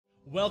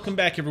Welcome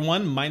back,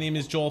 everyone. My name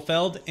is Joel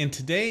Feld, and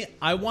today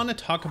I want to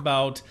talk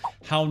about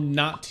how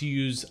not to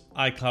use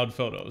iCloud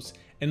Photos,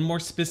 and more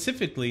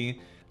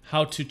specifically,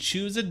 how to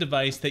choose a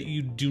device that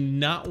you do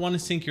not want to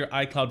sync your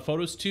iCloud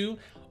Photos to,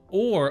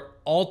 or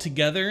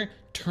altogether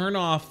turn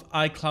off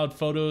iCloud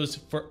Photos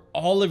for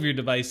all of your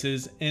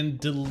devices and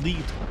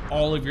delete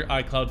all of your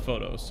iCloud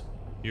Photos.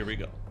 Here we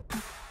go.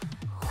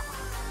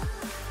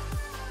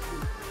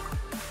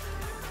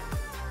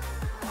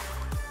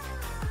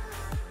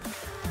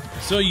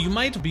 So you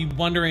might be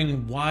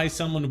wondering why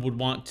someone would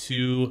want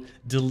to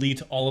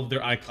delete all of their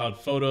iCloud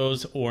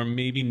photos, or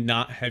maybe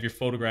not have your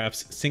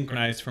photographs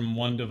synchronized from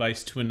one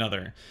device to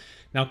another.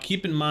 Now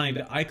keep in mind,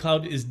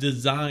 iCloud is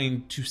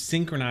designed to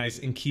synchronize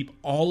and keep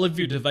all of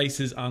your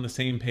devices on the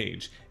same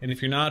page. And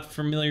if you're not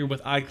familiar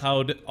with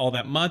iCloud all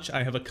that much,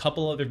 I have a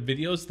couple other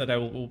videos that I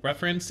will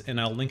reference and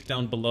I'll link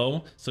down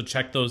below, so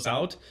check those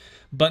out.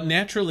 But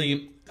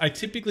naturally, I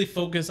typically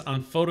focus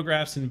on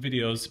photographs and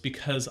videos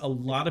because a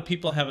lot of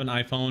people have an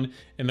iPhone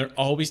and they're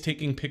always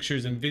taking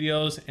pictures and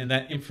videos, and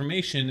that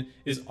information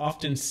is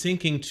often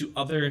syncing to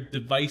other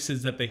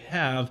devices that they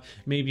have,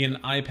 maybe an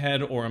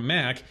iPad or a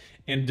Mac,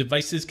 and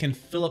devices can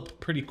fill up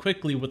pretty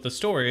quickly with the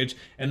storage,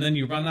 and then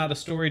you run out of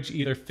storage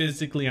either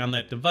physically on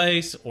that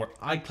device or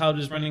iCloud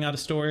is running out of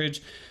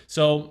storage.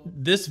 So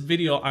this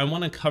video, I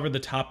want to cover the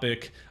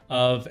topic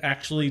of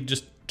actually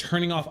just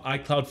turning off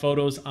iCloud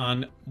Photos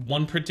on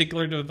one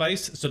particular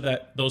device so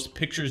that those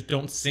pictures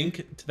don't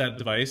sync to that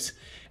device,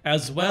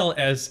 as well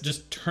as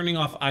just turning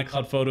off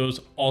iCloud Photos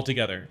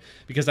altogether.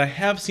 Because I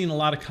have seen a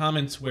lot of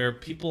comments where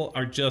people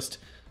are just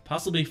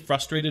possibly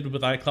frustrated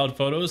with iCloud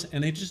Photos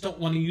and they just don't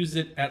want to use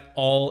it at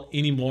all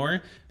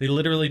anymore. They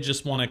literally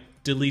just want to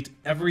delete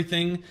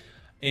everything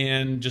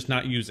and just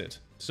not use it.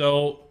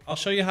 So I'll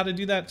show you how to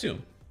do that too.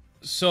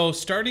 So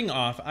starting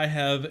off, I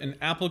have an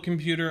Apple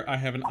computer, I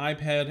have an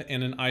iPad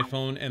and an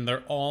iPhone, and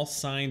they're all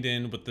signed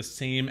in with the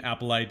same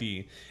Apple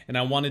ID. And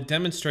I want to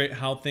demonstrate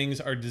how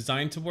things are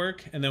designed to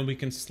work, and then we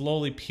can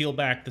slowly peel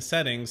back the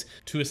settings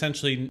to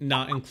essentially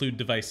not include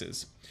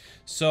devices.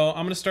 So I'm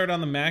going to start on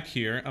the Mac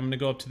here. I'm going to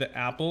go up to the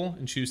Apple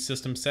and choose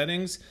System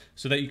Settings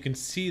so that you can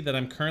see that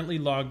I'm currently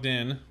logged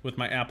in with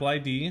my Apple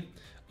ID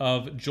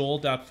of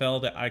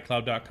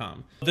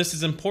joel.feld@icloud.com. This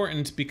is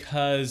important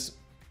because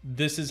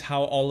this is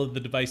how all of the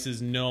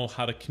devices know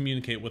how to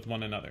communicate with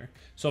one another.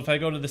 So if I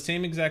go to the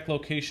same exact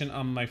location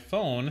on my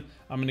phone,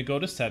 I'm going to go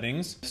to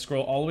Settings,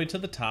 scroll all the way to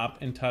the top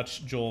and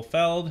touch Joel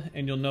Feld,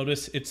 and you'll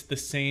notice it's the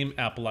same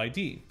Apple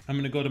ID. I'm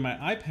going to go to my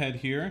iPad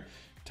here,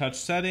 touch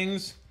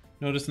Settings,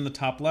 notice in the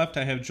top left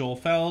I have Joel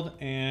Feld,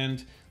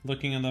 and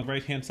looking on the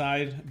right hand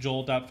side,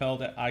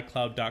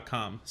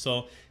 joel.feld@icloud.com.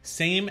 So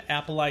same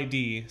Apple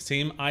ID,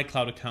 same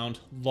iCloud account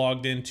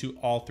logged into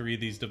all three of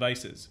these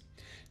devices.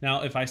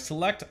 Now, if I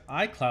select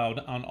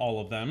iCloud on all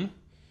of them,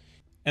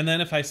 and then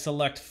if I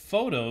select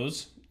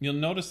Photos, you'll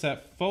notice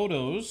that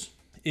Photos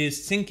is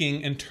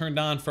syncing and turned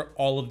on for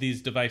all of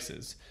these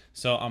devices.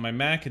 So on my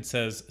Mac, it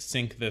says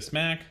sync this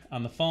Mac.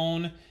 On the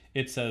phone,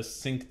 it says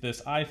sync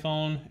this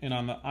iPhone. And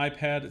on the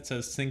iPad, it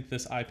says sync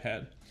this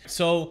iPad.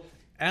 So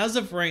as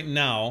of right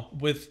now,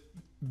 with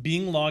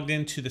being logged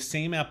into the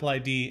same Apple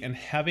ID and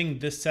having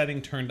this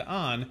setting turned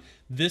on,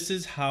 this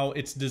is how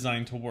it's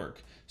designed to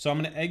work. So I'm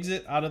going to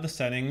exit out of the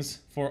settings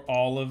for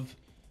all of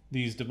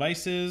these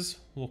devices.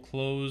 We'll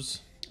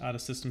close out of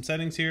System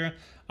Settings here.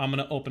 I'm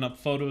going to open up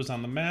Photos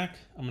on the Mac.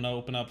 I'm going to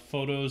open up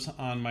Photos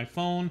on my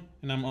phone,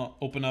 and I'm going to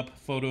open up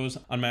Photos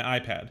on my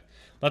iPad.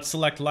 Let's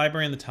select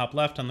Library in the top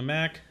left on the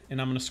Mac, and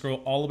I'm going to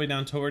scroll all the way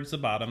down towards the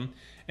bottom,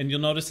 and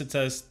you'll notice it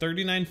says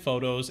 39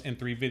 photos and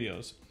 3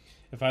 videos.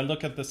 If I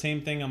look at the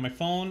same thing on my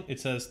phone, it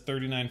says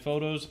 39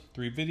 photos,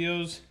 3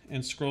 videos,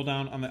 and scroll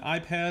down on the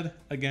iPad,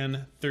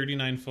 again,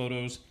 39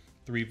 photos,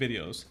 3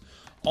 videos.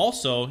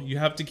 Also, you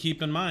have to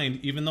keep in mind,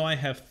 even though I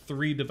have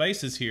 3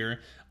 devices here,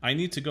 I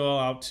need to go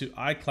out to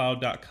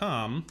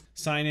iCloud.com,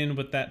 sign in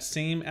with that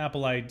same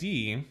Apple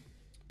ID,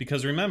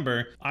 because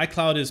remember,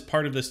 iCloud is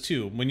part of this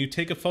too. When you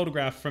take a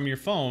photograph from your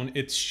phone,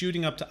 it's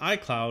shooting up to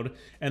iCloud,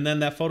 and then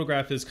that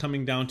photograph is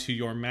coming down to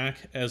your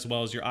Mac as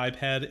well as your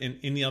iPad and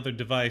any other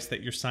device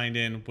that you're signed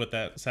in with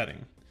that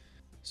setting.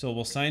 So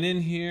we'll sign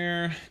in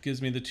here,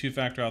 gives me the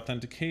 2-factor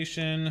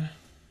authentication,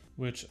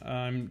 which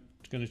I'm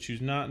going to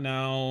choose not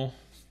now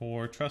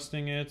for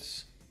trusting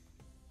it.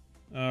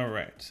 All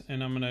right,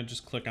 and I'm going to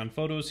just click on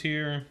Photos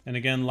here, and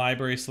again,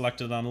 Library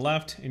selected on the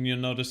left, and you'll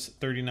notice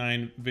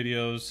 39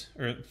 videos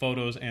or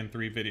photos and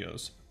 3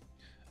 videos.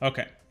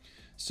 Okay,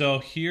 so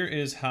here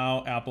is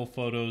how Apple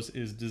Photos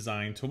is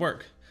designed to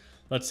work.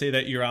 Let's say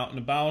that you're out and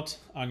about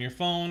on your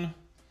phone.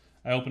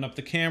 I open up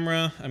the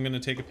camera. I'm going to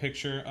take a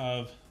picture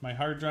of my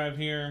hard drive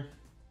here.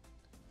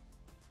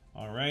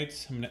 All right,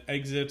 I'm going to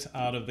exit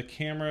out of the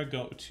camera,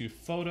 go to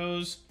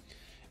Photos,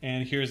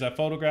 and here's that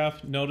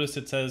photograph. Notice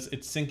it says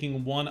it's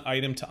syncing one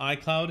item to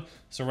iCloud.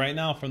 So right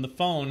now from the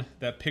phone,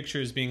 that picture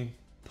is being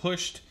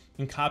pushed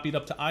and copied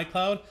up to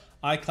iCloud.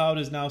 iCloud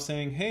is now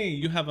saying, hey,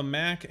 you have a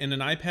Mac and an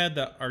iPad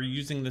that are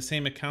using the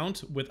same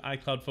account with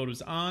iCloud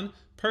Photos on.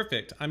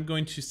 Perfect. I'm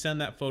going to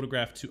send that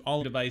photograph to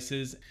all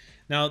devices.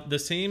 Now, the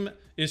same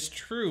is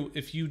true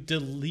if you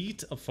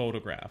delete a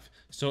photograph.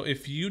 So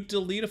if you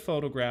delete a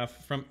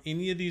photograph from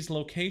any of these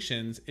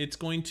locations, it's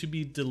going to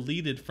be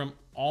deleted from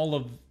all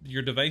of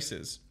your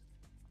devices.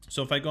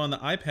 So if I go on the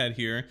iPad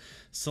here,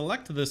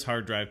 select this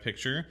hard drive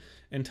picture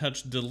and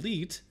touch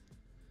delete,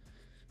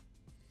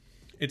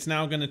 it's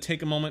now going to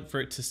take a moment for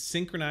it to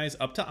synchronize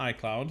up to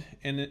iCloud.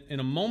 And in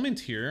a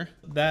moment here,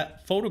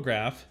 that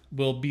photograph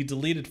will be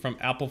deleted from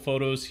Apple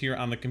Photos here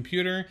on the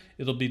computer.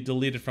 It'll be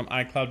deleted from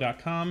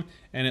iCloud.com,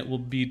 and it will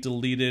be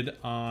deleted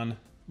on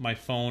my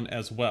phone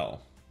as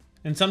well.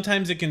 And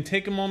sometimes it can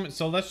take a moment.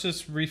 So let's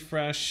just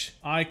refresh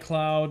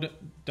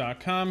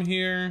iCloud.com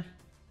here.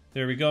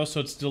 There we go. So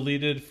it's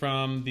deleted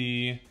from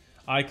the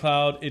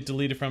iCloud, it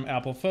deleted from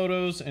Apple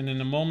Photos, and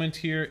in a moment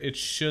here, it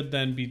should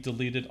then be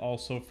deleted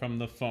also from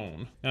the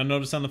phone. Now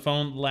notice on the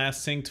phone,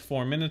 last synced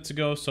 4 minutes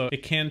ago, so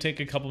it can take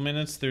a couple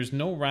minutes. There's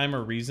no rhyme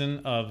or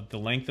reason of the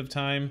length of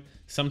time.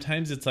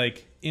 Sometimes it's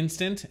like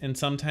instant, and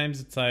sometimes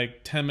it's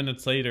like 10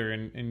 minutes later,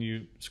 and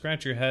you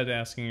scratch your head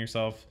asking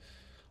yourself,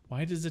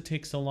 why does it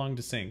take so long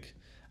to sync?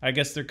 I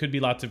guess there could be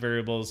lots of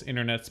variables,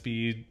 internet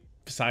speed,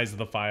 size of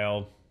the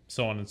file,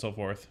 so on and so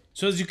forth.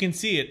 So as you can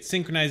see, it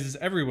synchronizes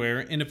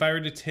everywhere. And if I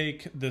were to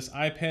take this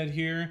iPad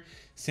here,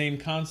 same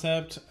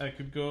concept, I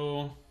could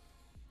go,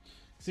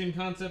 same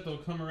concept, I'll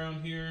come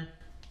around here.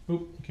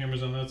 Oop,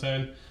 camera's on that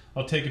side.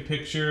 I'll take a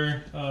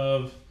picture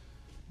of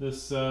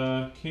this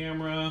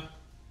camera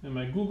and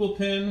my Google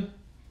pin.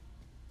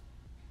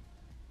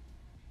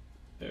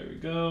 There we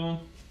go.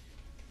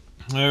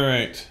 All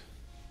right.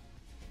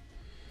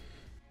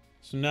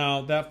 So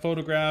now that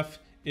photograph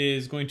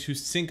is going to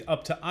sync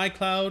up to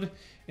iCloud,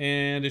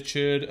 and it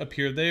should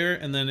appear there,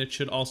 and then it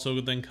should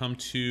also then come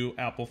to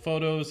Apple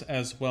Photos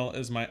as well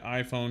as my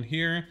iPhone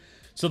here.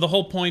 So the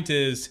whole point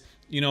is,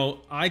 you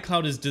know,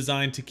 iCloud is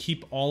designed to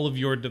keep all of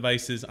your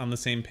devices on the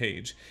same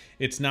page.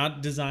 It's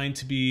not designed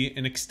to be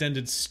an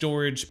extended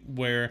storage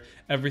where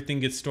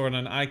everything gets stored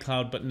on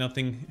iCloud but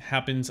nothing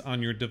happens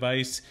on your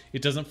device.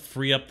 It doesn't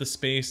free up the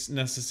space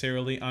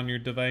necessarily on your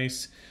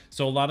device.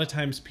 So a lot of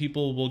times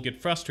people will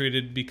get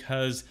frustrated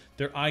because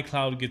their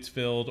iCloud gets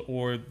filled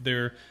or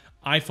their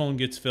iPhone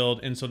gets filled,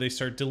 and so they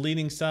start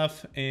deleting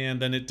stuff and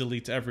then it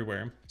deletes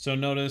everywhere. So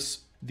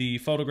notice the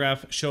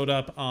photograph showed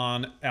up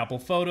on Apple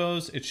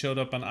Photos, it showed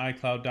up on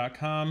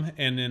iCloud.com,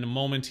 and in a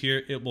moment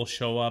here, it will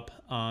show up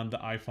on the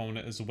iPhone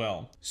as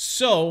well.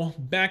 So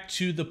back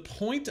to the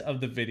point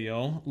of the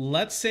video,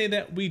 let's say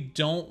that we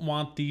don't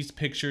want these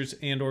pictures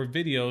and or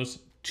videos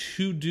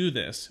to do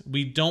this.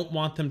 We don't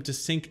want them to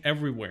sync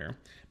everywhere.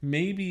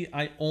 Maybe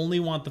I only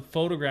want the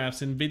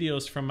photographs and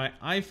videos from my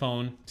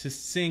iPhone to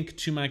sync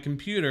to my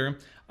computer.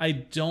 I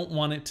don't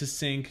want it to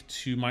sync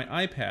to my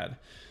iPad.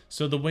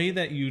 So the way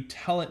that you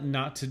tell it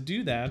not to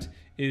do that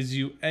is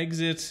you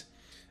exit,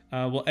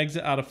 we'll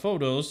exit out of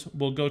Photos,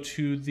 we'll go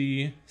to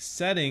the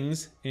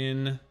settings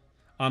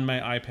on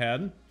my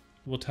iPad,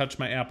 we'll touch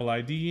my Apple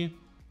ID,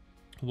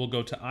 we'll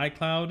go to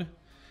iCloud,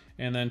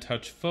 and then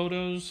touch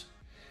Photos.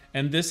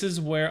 And this is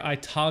where I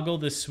toggle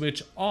the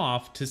switch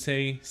off to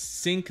say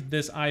sync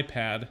this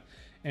iPad,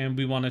 and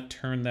we want to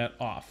turn that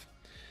off.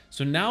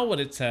 So now what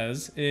it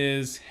says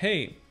is,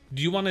 hey,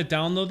 do you want to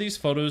download these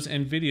photos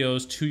and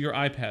videos to your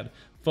iPad?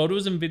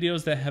 Photos and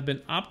videos that have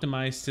been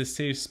optimized to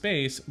save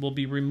space will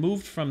be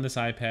removed from this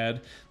iPad.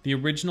 The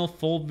original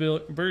full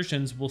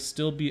versions will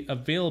still be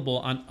available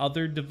on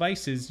other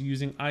devices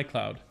using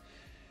iCloud.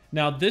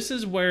 Now this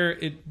is where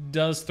it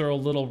does throw a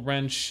little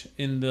wrench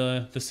in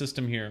the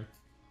system here.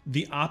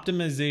 The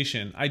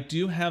optimization. I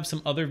do have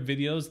some other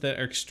videos that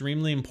are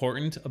extremely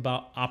important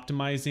about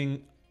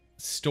optimizing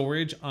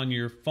storage on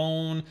your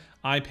phone,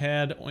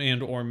 iPad,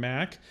 and or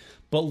Mac.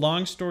 But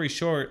long story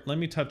short, let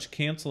me touch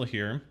cancel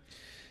here.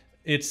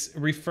 It's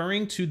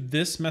referring to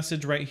this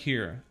message right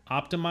here.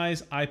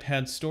 Optimize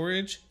iPad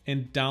storage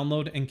and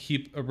download and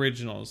keep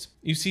originals.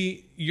 You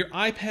see, your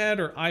iPad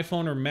or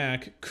iPhone or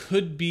Mac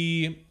could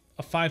be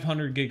a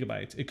 500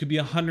 gigabytes. It could be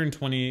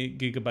 128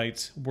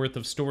 gigabytes worth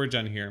of storage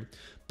on here.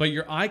 But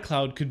your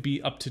iCloud could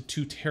be up to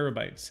 2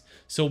 terabytes.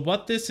 So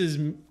what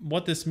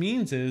this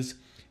means is,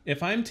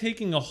 if I'm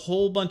taking a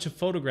whole bunch of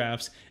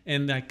photographs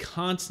and I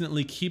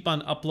constantly keep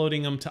on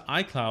uploading them to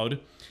iCloud,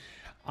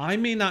 I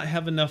may not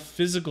have enough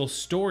physical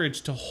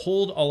storage to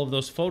hold all of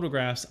those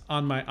photographs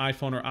on my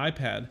iPhone or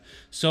iPad.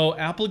 So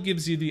Apple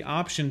gives you the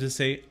option to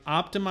say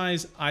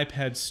optimize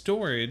iPad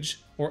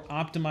storage or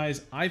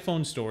optimize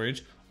iPhone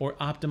storage or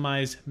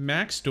optimize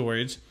Mac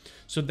storage.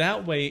 So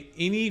that way,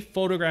 any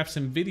photographs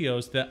and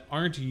videos that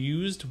aren't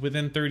used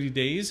within 30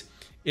 days,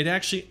 it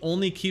actually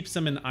only keeps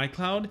them in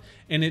iCloud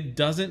and it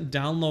doesn't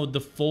download the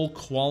full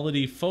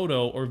quality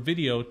photo or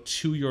video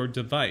to your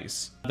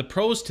device. The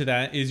pros to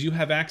that is you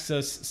have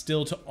access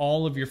still to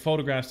all of your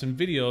photographs and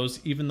videos,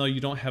 even though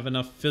you don't have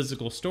enough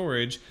physical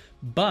storage,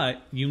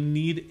 but you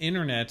need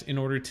internet in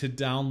order to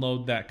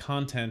download that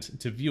content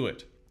to view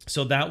it.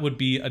 So that would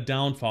be a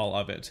downfall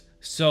of it.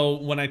 So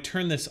when I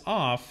turn this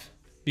off,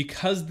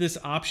 because this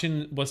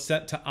option was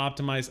set to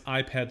optimize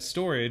iPad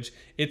storage,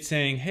 it's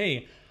saying,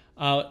 hey,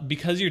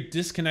 because you're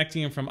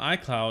disconnecting it from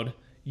iCloud,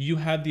 you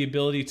have the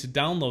ability to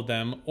download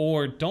them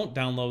or don't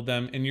download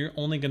them, and you're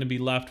only going to be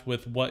left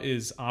with what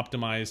is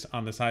optimized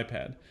on this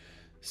iPad.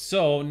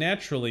 So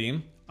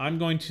naturally, I'm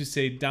going to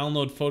say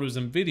download photos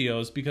and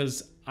videos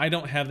because I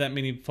don't have that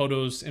many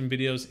photos and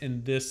videos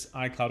in this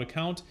iCloud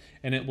account,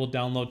 and it will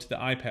download to the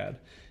iPad.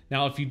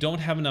 Now, if you don't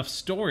have enough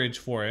storage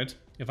for it,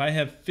 if I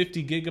have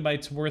 50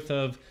 gigabytes worth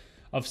of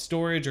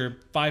storage or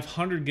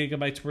 500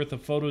 gigabytes worth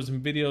of photos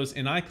and videos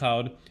in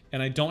iCloud,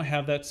 and I don't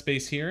have that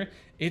space here,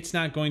 it's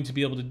not going to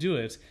be able to do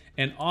it.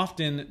 And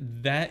often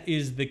that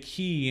is the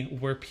key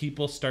where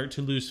people start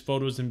to lose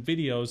photos and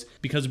videos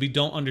because we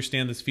don't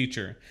understand this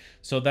feature.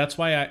 So that's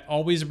why I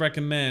always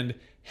recommend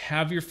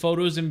have your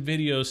photos and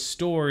videos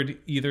stored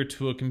either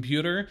to a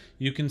computer,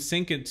 you can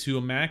sync it to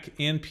a Mac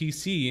and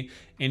PC,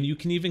 and you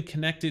can even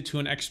connect it to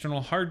an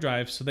external hard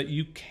drive so that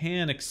you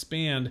can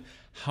expand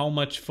how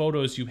much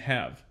photos you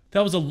have.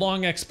 That was a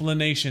long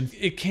explanation.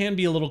 It can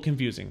be a little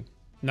confusing,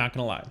 not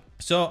gonna lie.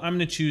 So I'm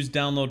gonna choose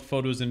download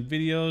photos and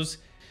videos,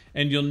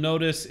 and you'll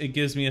notice it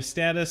gives me a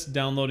status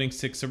downloading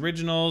 6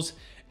 originals,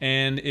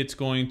 and it's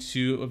going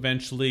to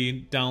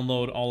eventually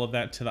download all of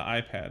that to the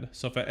iPad.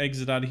 So if I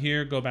exit out of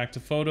here, go back to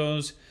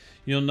photos,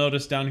 you'll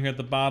notice down here at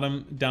the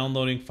bottom,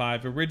 downloading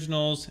 5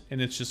 originals, and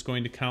it's just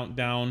going to count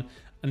down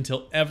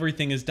until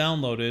everything is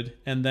downloaded,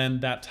 and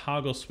then that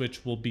toggle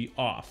switch will be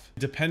off.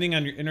 Depending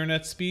on your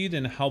internet speed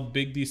and how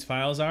big these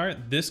files are,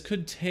 this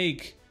could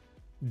take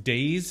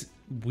days,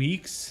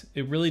 weeks,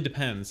 it really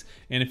depends.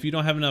 And if you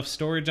don't have enough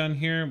storage on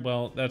here,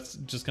 well, that's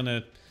just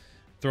gonna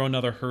throw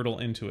another hurdle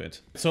into it.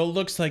 So it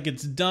looks like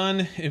it's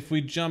done. If we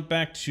jump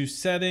back to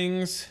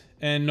settings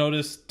and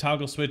notice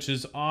toggle switch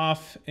is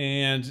off,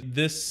 and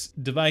this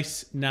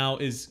device now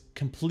is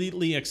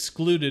completely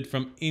excluded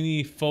from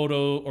any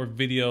photo or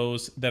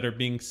videos that are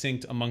being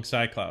synced amongst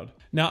iCloud.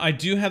 Now I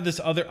do have this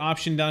other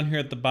option down here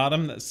at the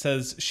bottom that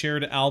says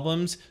shared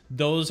albums.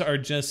 Those are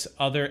just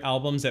other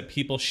albums that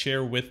people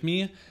share with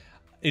me.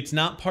 It's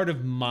not part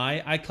of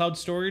my iCloud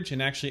storage,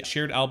 and actually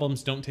shared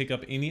albums don't take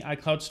up any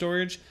iCloud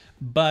storage,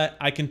 but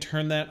I can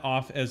turn that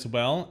off as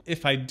well.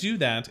 If I do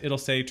that, it'll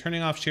say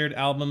turning off shared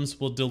albums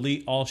will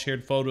delete all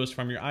shared photos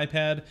from your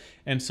iPad,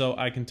 and so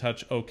I can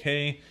touch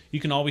OK. You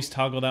can always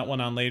toggle that one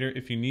on later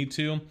if you need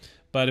to,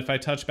 but if I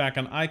touch back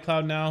on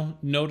iCloud now,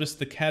 notice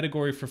the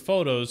category for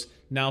photos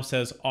now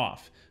says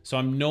off. So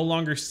I'm no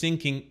longer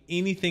syncing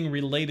anything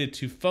related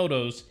to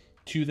photos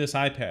to this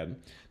iPad.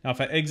 Now if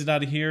I exit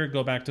out of here,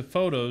 go back to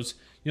photos,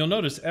 you'll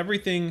notice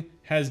everything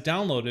has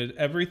downloaded,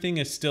 everything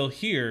is still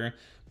here,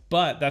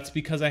 but that's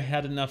because I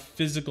had enough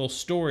physical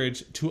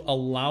storage to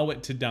allow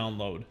it to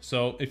download.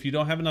 So if you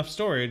don't have enough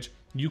storage,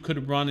 you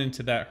could run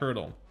into that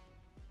hurdle.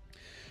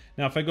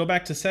 Now if I go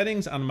back to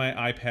settings on my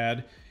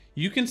iPad,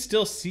 you can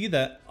still see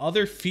that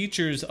other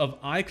features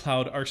of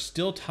iCloud are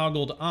still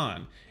toggled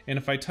on. And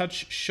if I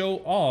touch show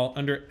all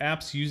under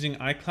apps using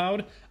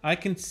iCloud, I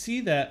can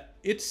see that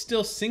it's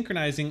still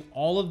synchronizing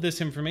all of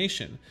this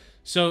information.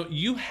 So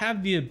you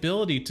have the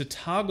ability to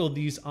toggle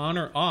these on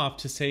or off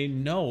to say,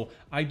 no,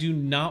 I do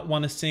not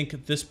want to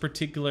sync this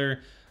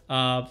particular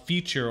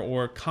feature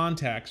or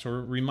contacts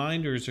or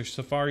reminders or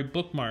Safari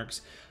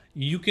bookmarks.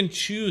 You can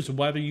choose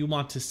whether you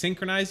want to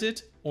synchronize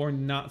it or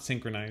not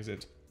synchronize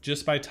it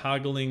just by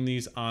toggling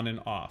these on and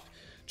off.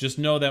 Just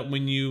know that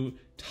when you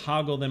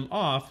toggle them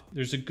off,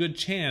 there's a good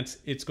chance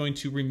it's going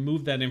to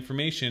remove that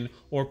information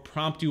or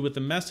prompt you with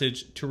a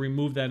message to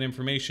remove that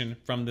information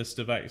from this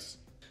device.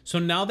 So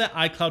now that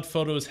iCloud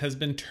Photos has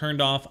been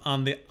turned off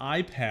on the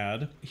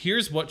iPad,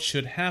 here's what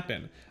should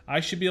happen.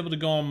 I should be able to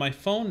go on my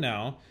phone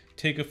now,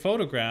 take a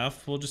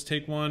photograph. We'll just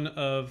take one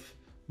of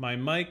my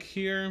mic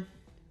here.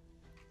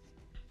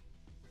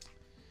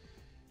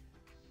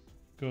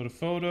 Go to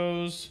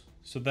photos.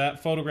 So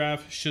that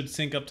photograph should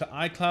sync up to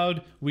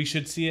iCloud. We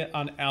should see it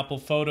on Apple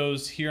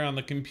Photos here on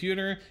the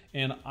computer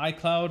and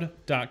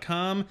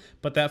iCloud.com,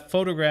 but that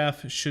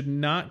photograph should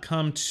not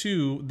come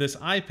to this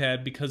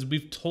iPad because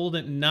we've told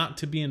it not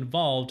to be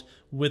involved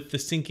with the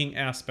syncing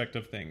aspect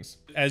of things.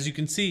 As you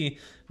can see,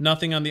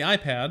 nothing on the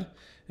iPad.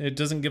 It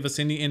doesn't give us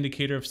any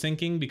indicator of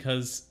syncing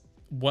because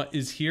what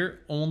is here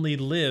only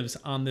lives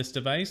on this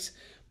device.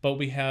 But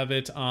we have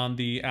it on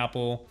the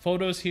Apple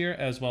Photos here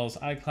as well as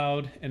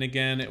iCloud. And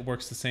again, it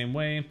works the same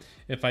way.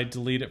 If I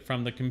delete it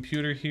from the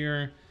computer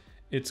here,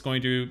 it's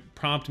going to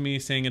prompt me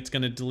saying it's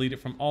going to delete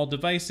it from all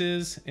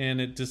devices, and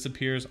it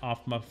disappears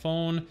off my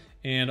phone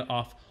and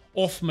off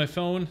my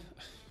phone.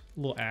 A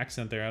little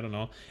accent there, I don't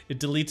know. It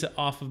deletes it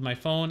off of my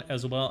phone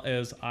as well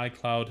as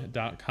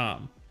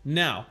iCloud.com.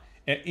 Now,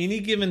 at any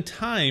given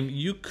time,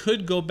 you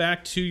could go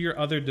back to your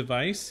other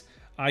device.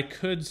 I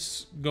could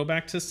go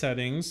back to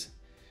settings,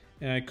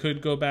 and I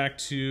could go back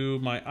to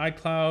my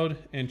iCloud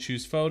and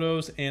choose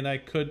photos, and I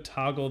could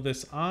toggle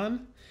this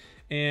on.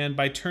 And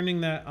by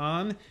turning that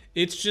on,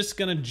 it's just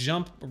gonna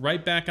jump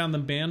right back on the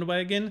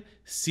bandwagon,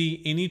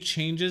 see any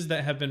changes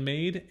that have been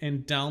made,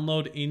 and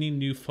download any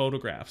new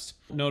photographs.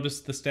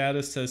 Notice the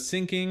status says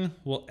syncing.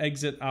 We'll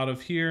exit out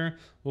of here.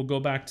 We'll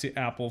go back to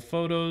Apple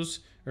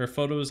Photos or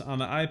Photos on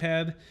the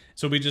iPad.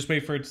 So we just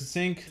wait for it to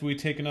sync. We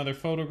take another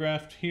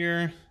photograph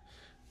here.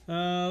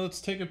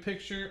 Let's take a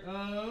picture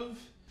of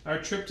our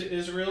trip to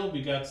Israel.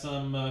 We got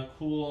some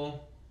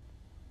cool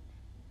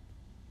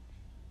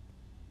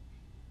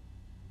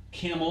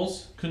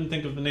camels. Couldn't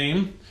think of the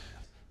name.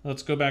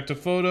 Let's go back to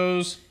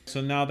photos.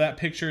 So now that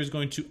picture is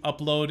going to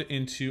upload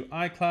into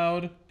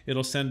iCloud.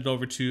 It'll send it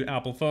over to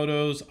Apple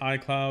Photos,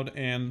 iCloud,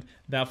 and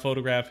that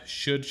photograph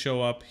should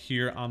show up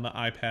here on the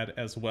iPad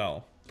as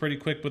well. Pretty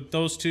quick with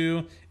those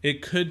two.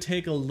 It could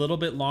take a little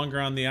bit longer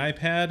on the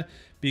iPad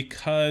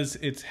because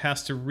it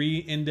has to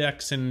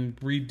re-index and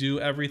redo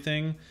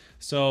everything.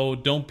 So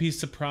don't be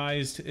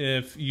surprised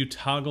if you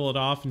toggle it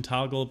off and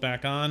toggle it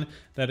back on,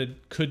 that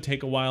it could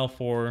take a while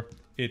for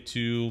it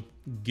to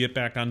get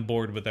back on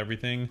board with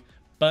everything.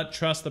 But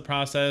trust the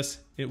process,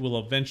 it will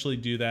eventually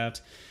do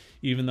that,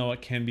 even though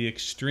it can be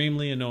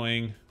extremely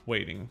annoying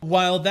waiting.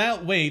 While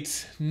that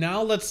waits,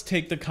 now let's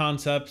take the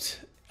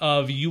concept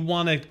of you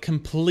want to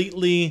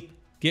completely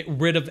get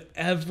rid of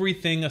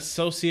everything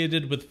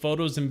associated with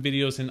photos and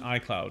videos in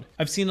iCloud.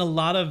 I've seen a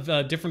lot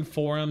of different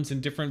forums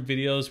and different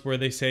videos where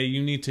they say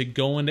you need to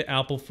go into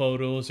Apple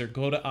Photos or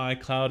go to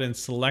iCloud and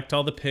select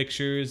all the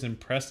pictures and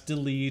press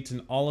delete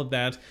and all of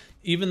that.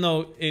 Even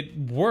though it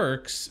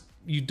works,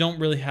 you don't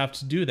really have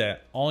to do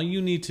that. All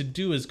you need to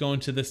do is go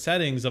into the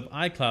settings of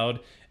iCloud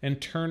and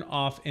turn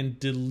off and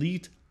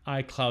delete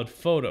iCloud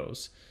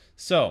photos.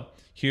 So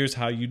here's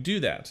how you do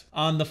that.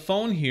 On the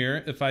phone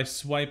here, if I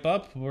swipe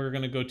up, we're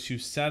gonna go to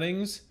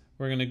settings.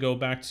 We're gonna go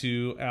back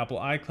to Apple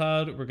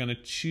iCloud. We're gonna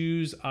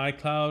choose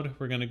iCloud.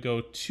 We're gonna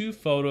go to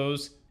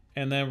photos,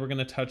 and then we're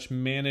gonna touch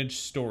manage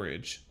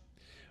storage.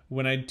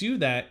 When I do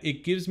that,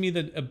 it gives me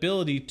the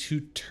ability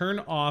to turn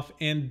off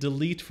and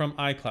delete from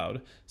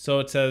iCloud. So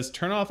it says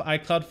turn off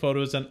iCloud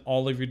photos on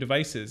all of your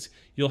devices.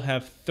 You'll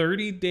have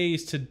 30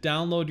 days to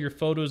download your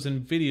photos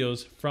and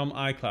videos from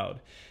iCloud.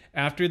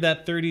 After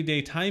that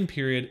 30-day time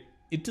period,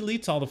 it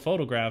deletes all the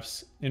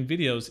photographs and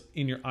videos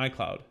in your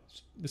iCloud.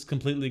 It's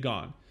completely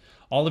gone.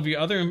 All of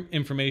your other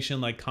information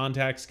like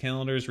contacts,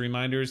 calendars,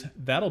 reminders,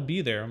 that'll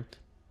be there,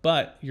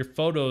 but your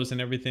photos and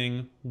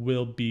everything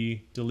will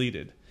be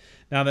deleted.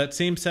 Now that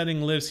same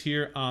setting lives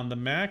here on the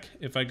Mac.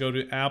 If I go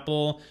to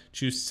Apple,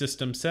 choose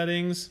System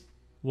Settings,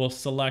 we'll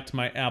select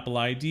my Apple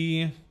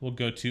ID, we'll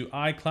go to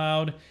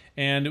iCloud,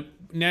 and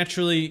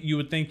naturally you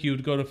would think you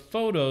would go to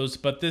Photos,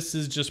 but this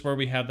is just where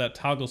we have that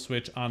toggle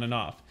switch on and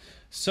off.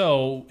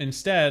 So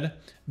instead,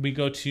 we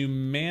go to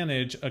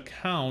Manage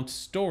Account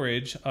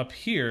Storage up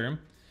here,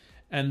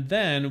 and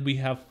then we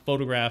have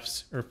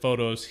Photographs or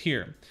Photos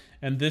here.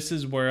 And this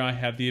is where I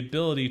have the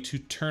ability to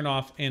turn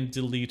off and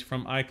delete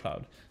from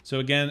iCloud. So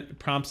again, it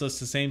prompts us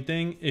the same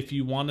thing. If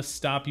you want to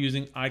stop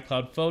using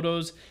iCloud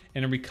Photos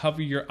and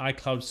recover your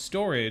iCloud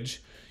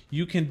storage,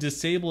 you can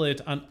disable it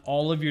on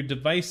all of your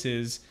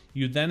devices.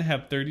 You then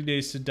have 30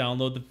 days to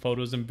download the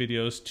photos and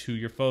videos to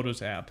your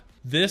Photos app.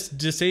 This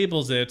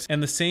disables it,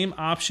 and the same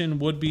option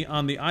would be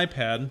on the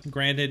iPad.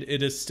 Granted,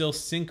 it is still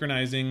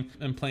synchronizing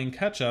and playing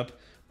catch up,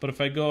 but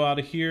if I go out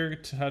of here,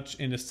 touch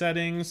into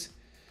settings,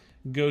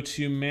 go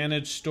to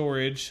manage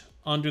storage,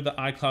 under the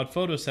iCloud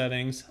photo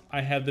settings,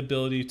 I have the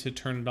ability to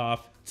turn it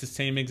off. It's the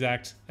same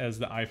exact as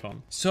the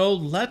iPhone. So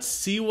let's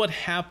see what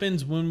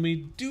happens when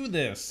we do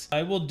this.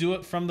 I will do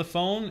it from the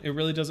phone. It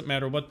really doesn't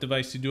matter what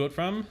device you do it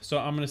from. So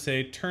I'm gonna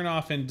say turn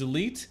off and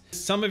delete.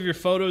 Some of your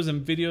photos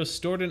and videos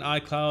stored in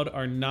iCloud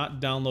are not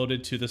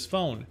downloaded to this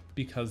phone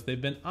because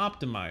they've been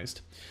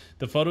optimized.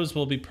 The photos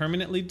will be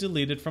permanently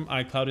deleted from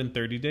iCloud in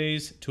 30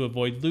 days. To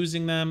avoid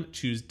losing them,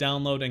 choose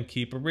download and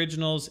keep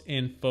originals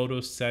in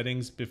photo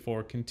settings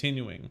before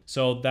continuing.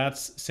 So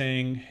that's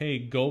saying, hey,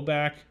 go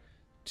back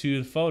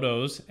to the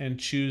photos and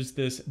choose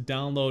this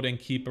download and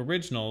keep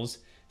originals.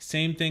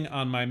 Same thing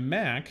on my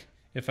Mac.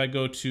 If I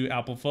go to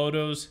Apple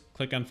Photos,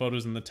 click on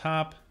photos in the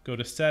top, go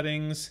to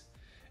settings,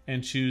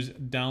 and choose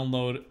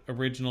download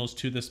originals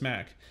to this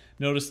Mac.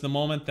 Notice the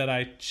moment that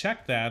I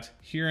check that,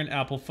 here in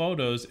Apple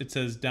Photos, it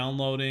says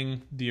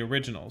downloading the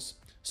originals.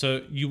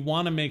 So you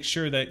want to make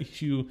sure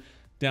that you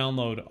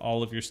download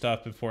all of your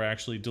stuff before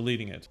actually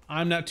deleting it.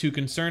 I'm not too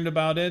concerned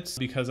about it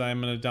because I'm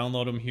going to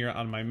download them here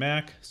on my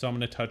Mac. So I'm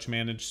going to touch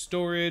manage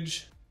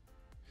storage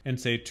and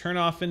say turn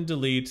off and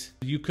delete.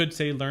 You could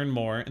say learn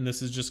more, and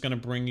this is just going to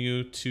bring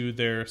you to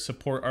their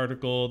support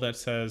article that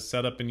says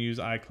set up and use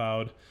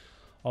iCloud,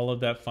 all of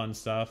that fun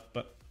stuff,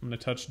 but I'm going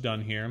to touch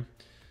done here.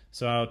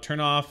 So I'll turn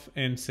off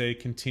and say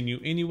continue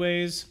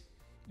anyways.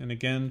 And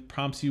again,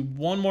 prompts you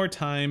one more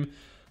time.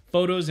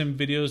 Photos and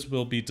videos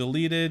will be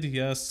deleted.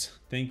 Yes,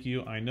 thank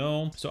you, I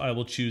know. So I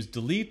will choose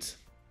delete.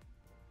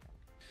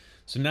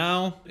 So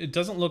now it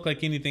doesn't look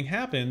like anything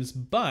happens,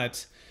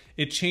 but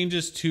it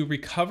changes to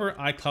recover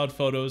iCloud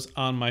photos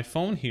on my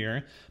phone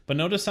here. But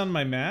notice on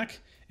my Mac,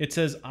 it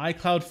says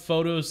iCloud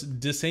photos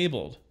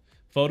disabled.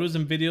 Photos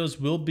and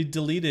videos will be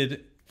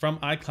deleted from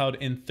iCloud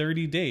in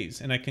 30 days.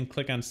 And I can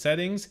click on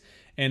settings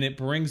and it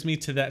brings me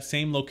to that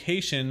same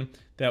location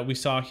that we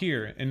saw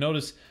here. And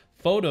notice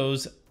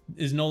photos,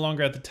 is no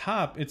longer at the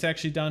top. It's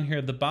actually down here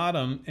at the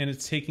bottom, and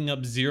it's taking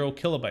up 0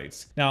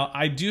 kilobytes. Now,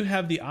 I do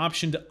have the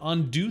option to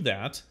undo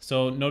that.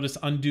 So notice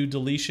undo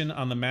deletion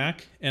on the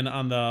Mac, and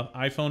on the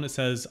iPhone, it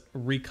says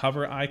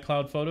recover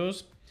iCloud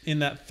photos. In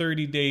that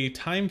 30-day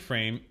time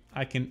frame,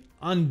 I can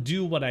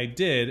undo what I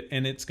did,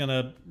 and it's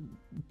gonna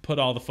put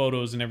all the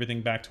photos and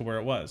everything back to where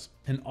it was.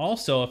 And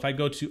also, if I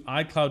go to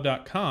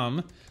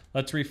iCloud.com,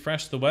 let's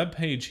refresh the web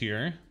page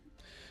here.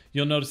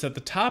 You'll notice at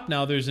the top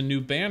now there's a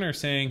new banner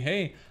saying,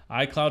 hey,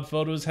 iCloud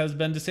Photos has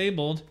been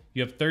disabled.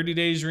 You have 30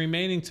 days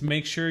remaining to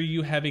make sure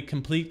you have a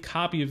complete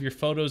copy of your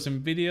photos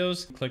and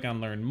videos. Click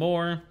on Learn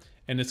More,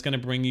 and it's going to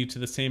bring you to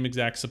the same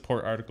exact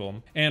support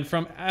article. And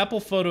from Apple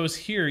Photos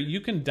here,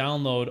 you can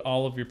download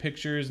all of your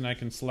pictures, and I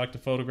can select a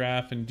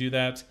photograph and do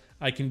that.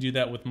 I can do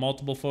that with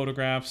multiple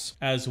photographs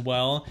as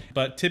well,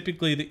 but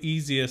typically the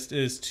easiest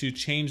is to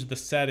change the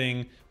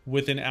setting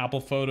within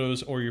Apple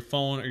Photos or your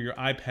phone or your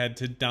iPad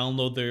to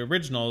download the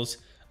originals,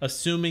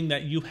 assuming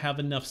that you have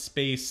enough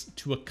space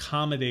to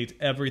accommodate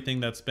everything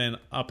that's been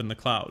up in the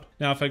cloud.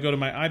 Now, if I go to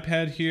my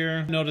iPad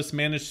here, notice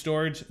manage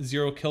storage,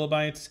 0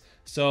 kilobytes.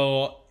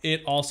 So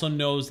it also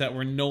knows that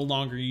we're no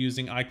longer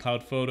using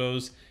iCloud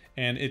Photos,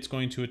 and it's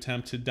going to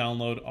attempt to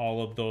download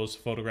all of those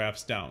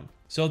photographs down.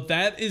 So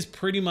that is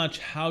pretty much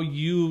how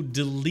you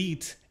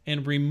delete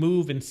and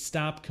remove and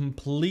stop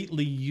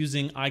completely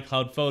using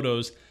iCloud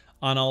Photos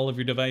on all of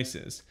your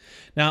devices.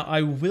 Now,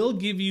 I will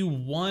give you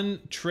one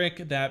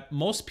trick that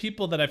most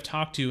people that I've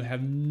talked to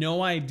have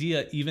no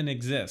idea even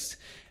exists.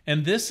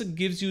 And this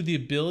gives you the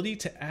ability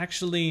to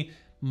actually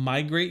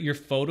migrate your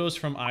photos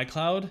from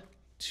iCloud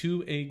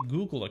to a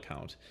Google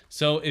account.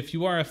 So if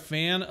you are a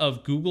fan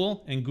of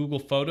Google and Google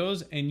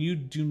Photos and you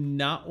do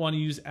not want to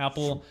use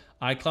Apple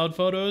iCloud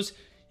Photos,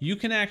 you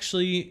can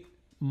actually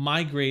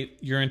migrate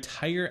your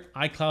entire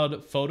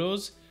iCloud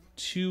photos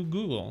to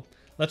Google.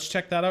 Let's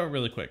check that out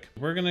really quick.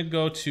 We're gonna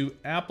go to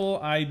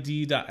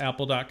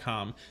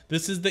appleid.apple.com.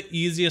 This is the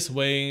easiest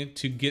way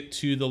to get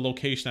to the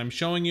location I'm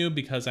showing you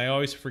because I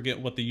always forget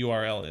what the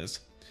URL is.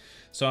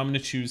 So I'm gonna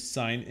choose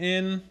sign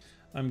in.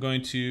 I'm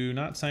going to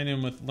not sign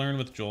in with Learn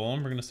with Joel.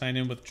 We're gonna sign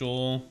in with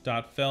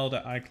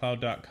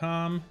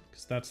joel.fell.icloud.com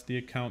because that's the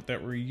account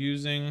that we're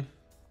using.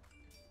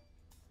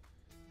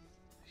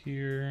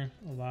 Here,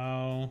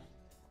 allow.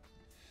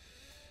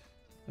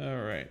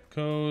 All right,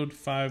 code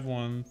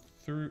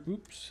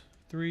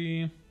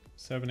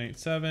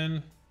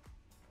 5133787.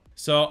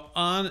 So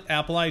on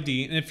Apple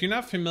ID, and if you're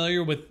not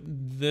familiar with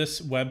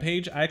this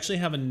webpage, I actually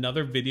have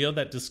another video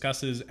that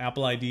discusses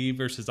Apple ID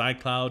versus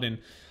iCloud, and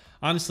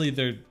honestly,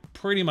 they're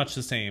pretty much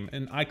the same.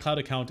 An iCloud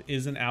account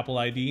is an Apple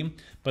ID,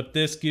 but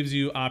this gives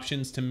you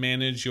options to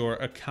manage your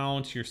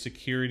account, your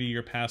security,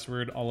 your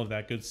password, all of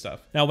that good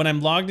stuff. Now, when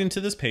I'm logged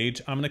into this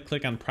page, I'm gonna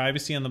click on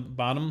privacy on the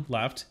bottom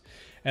left,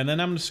 and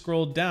then I'm gonna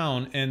scroll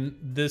down, and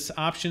this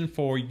option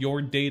for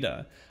your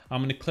data,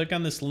 I'm gonna click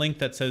on this link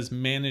that says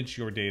manage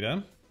your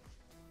data.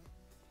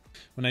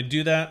 When I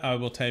do that, I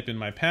will type in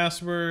my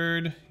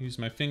password, use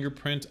my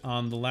fingerprint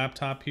on the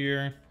laptop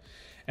here,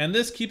 and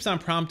this keeps on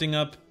prompting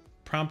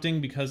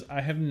because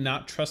I have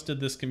not trusted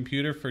this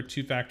computer for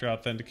two-factor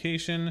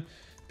authentication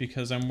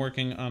because I'm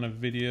working on a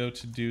video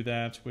to do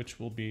that, which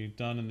will be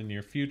done in the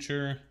near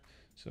future.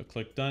 So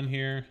click done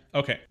here.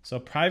 Okay, so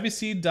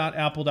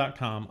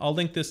privacy.apple.com. I'll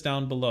link this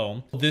down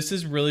below. This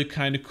is really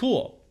kind of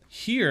cool.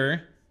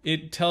 Here,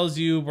 it tells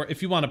you where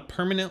if you want to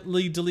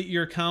permanently delete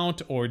your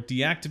account or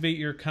deactivate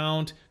your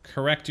account,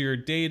 correct your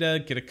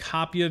data, get a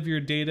copy of your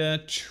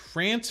data,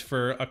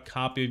 transfer a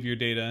copy of your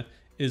data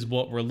is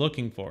what we're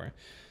looking for.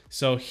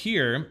 So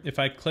here, if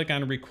I click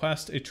on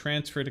request a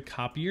transfer to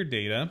copy your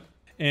data,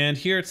 and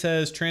here it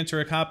says transfer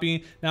a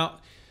copy. Now,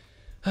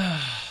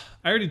 I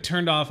already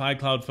turned off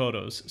iCloud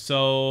Photos.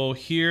 So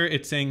here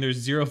it's saying there's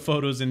 0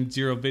 photos and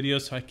 0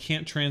 videos, so I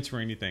can't transfer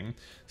anything.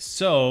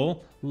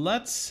 So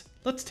let's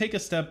take a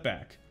step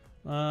back.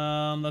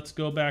 Let's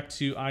go back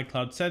to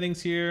iCloud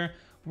settings here.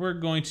 We're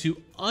going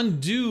to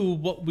undo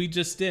what we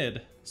just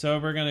did. So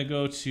we're gonna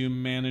go to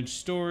manage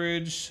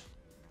storage,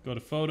 go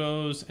to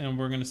photos, and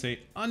we're gonna say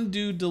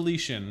undo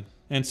deletion.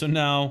 And so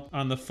now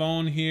on the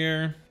phone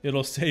here,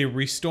 it'll say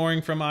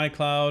restoring from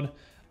iCloud.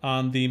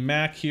 On the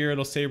Mac here,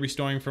 it'll say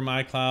restoring from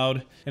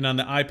iCloud. And on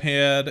the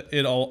iPad,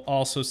 it'll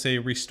also say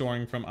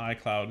restoring from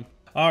iCloud.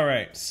 All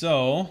right,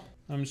 so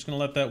I'm just gonna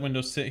let that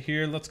window sit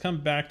here. Let's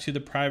come back to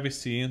the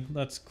privacy.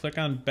 Let's click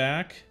on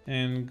back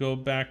and go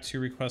back to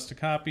request a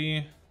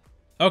copy.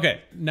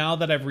 Okay, now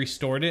that I've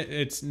restored it,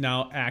 it's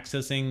now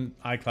accessing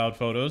iCloud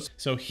Photos.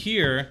 So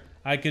here,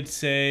 I could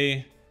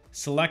say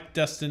select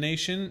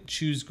destination,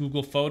 choose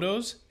Google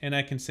Photos, and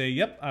I can say,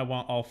 yep, I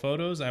want all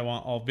photos, I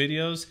want all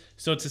videos.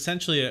 So it's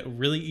essentially a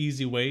really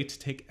easy way to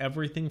take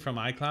everything from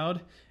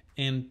iCloud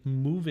and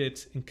move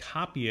it and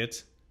copy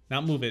it,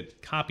 not move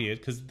it, copy it,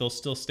 because they'll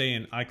still stay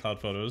in iCloud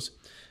Photos,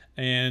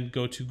 and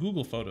go to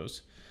Google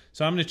Photos.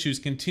 So I'm gonna choose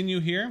continue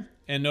here,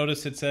 and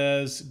notice it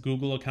says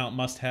Google account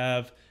must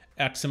have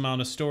X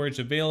amount of storage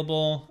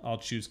available. I'll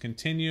choose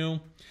continue.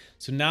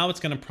 So now it's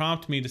going to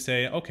prompt me to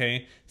say,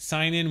 okay,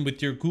 sign in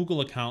with your Google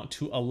account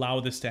to allow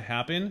this to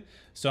happen.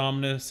 So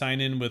I'm going to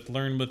sign in with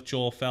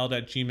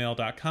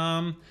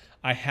learnwithjoelfeld@gmail.com.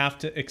 I have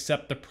to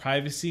accept the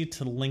privacy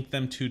to link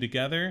them two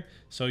together.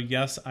 So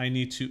yes, I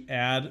need to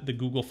add the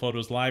Google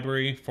Photos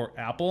library for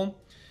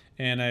Apple,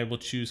 and I will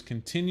choose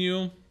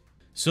continue.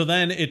 So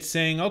then it's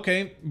saying,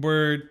 okay,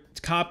 we're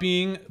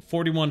copying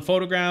 41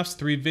 photographs,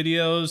 3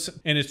 videos,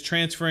 and it's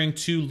transferring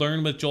to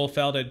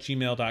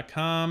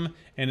learnwithjoelfeld@gmail.com,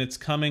 and it's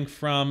coming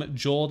from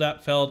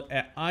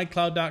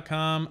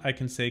joel.feld@icloud.com. I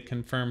can say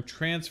confirm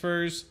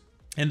transfers.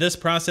 And this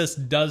process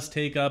does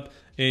take up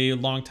a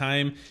long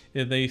time.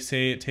 They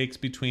say it takes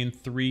between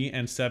 3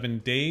 and 7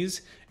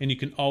 days, and you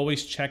can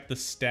always check the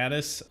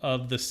status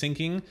of the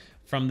syncing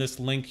from this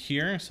link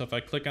here. So if I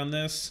click on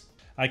this,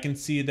 I can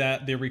see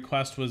that the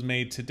request was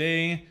made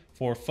today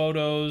for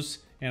photos,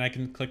 and I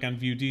can click on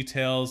view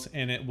details,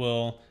 and it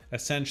will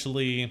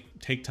essentially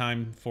take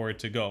time for it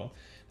to go.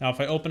 Now,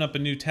 if I open up a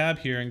new tab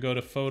here and go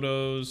to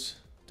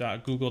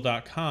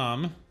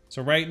photos.google.com,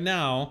 so right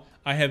now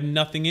I have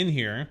nothing in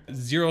here,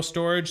 0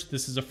 storage.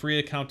 This is a free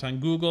account on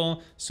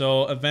Google.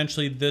 So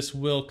eventually this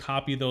will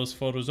copy those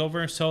photos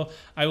over. So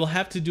I will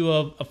have to do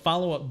a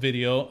follow-up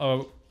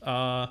video.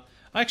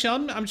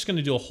 Actually, I'm just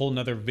gonna do a whole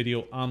nother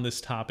video on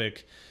this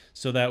topic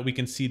so that we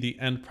can see the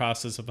end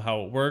process of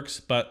how it works.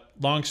 But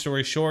long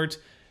story short,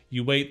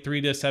 you wait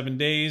 3 to 7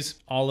 days,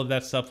 all of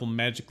that stuff will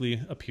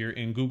magically appear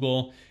in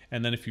Google.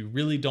 And then if you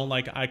really don't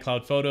like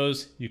iCloud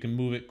Photos, you can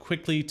move it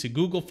quickly to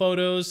Google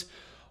Photos.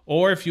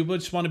 Or if you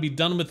just want to be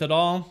done with it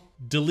all,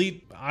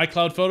 delete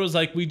iCloud Photos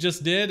like we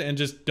just did and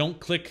just don't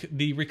click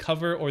the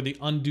recover or the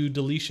undo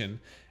deletion.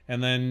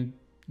 And then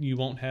you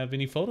won't have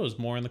any photos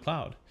more in the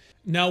cloud.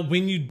 Now,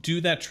 when you do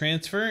that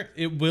transfer,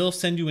 it will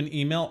send you an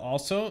email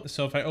also.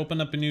 So if I open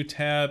up a new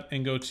tab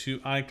and go to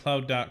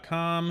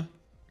iCloud.com,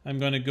 I'm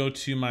going to go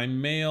to my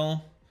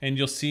mail, and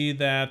you'll see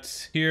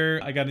that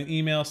here I got an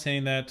email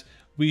saying that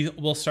we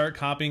will start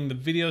copying the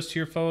videos to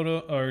your photo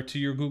or to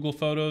your Google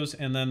Photos,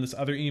 and then this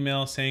other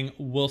email saying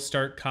we'll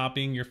start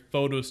copying your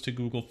photos to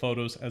Google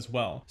Photos as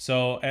well.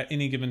 So at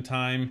any given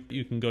time,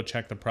 you can go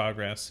check the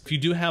progress. If you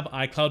do have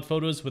iCloud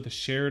Photos with a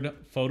shared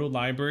photo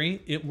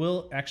library, it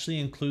will actually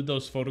include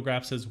those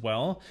photographs as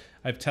well.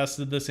 I've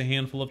tested this a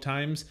handful of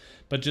times,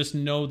 but just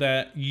know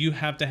that you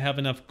have to have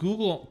enough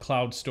Google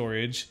Cloud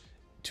storage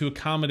to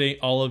accommodate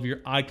all of your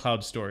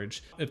iCloud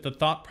storage. If the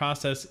thought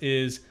process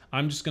is,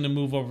 I'm just gonna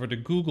move over to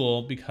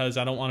Google because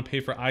I don't wanna pay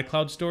for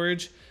iCloud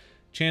storage,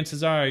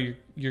 chances are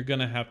you're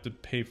gonna have to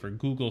pay for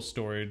Google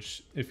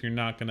storage. If you're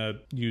not gonna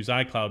use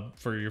iCloud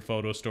for your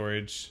photo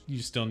storage, you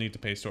still need to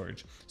pay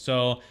storage.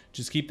 So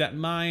just keep that in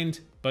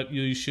mind, but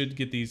you should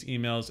get these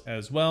emails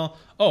as well.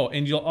 Oh,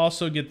 and you'll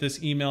also get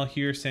this email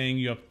here saying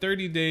you have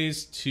 30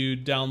 days to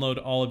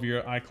download all of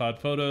your iCloud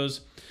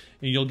photos.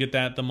 And you'll get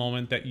that the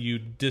moment that you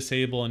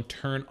disable and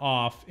turn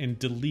off and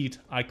delete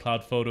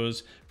iCloud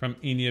Photos from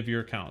any of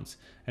your accounts.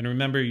 And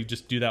remember, you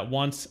just do that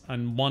once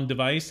on one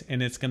device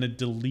and it's gonna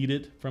delete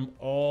it from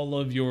all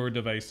of your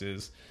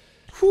devices.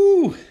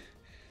 Whew,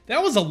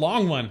 that was a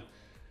long one.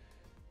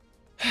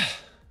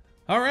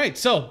 All right,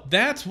 so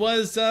that's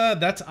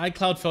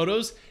iCloud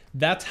Photos.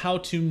 That's how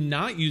to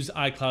not use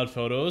iCloud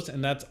Photos,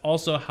 and that's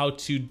also how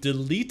to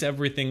delete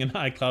everything in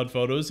iCloud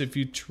Photos if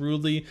you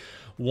truly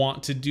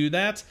want to do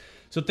that.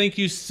 So thank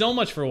you so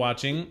much for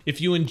watching.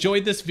 If you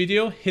enjoyed this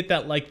video, hit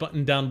that like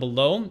button down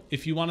below.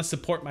 If you want to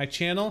support my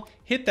channel,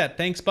 hit that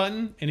thanks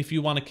button. And if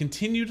you want to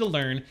continue to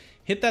learn,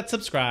 hit that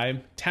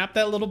subscribe, tap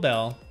that little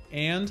bell,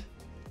 and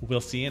we'll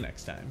see you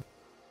next time.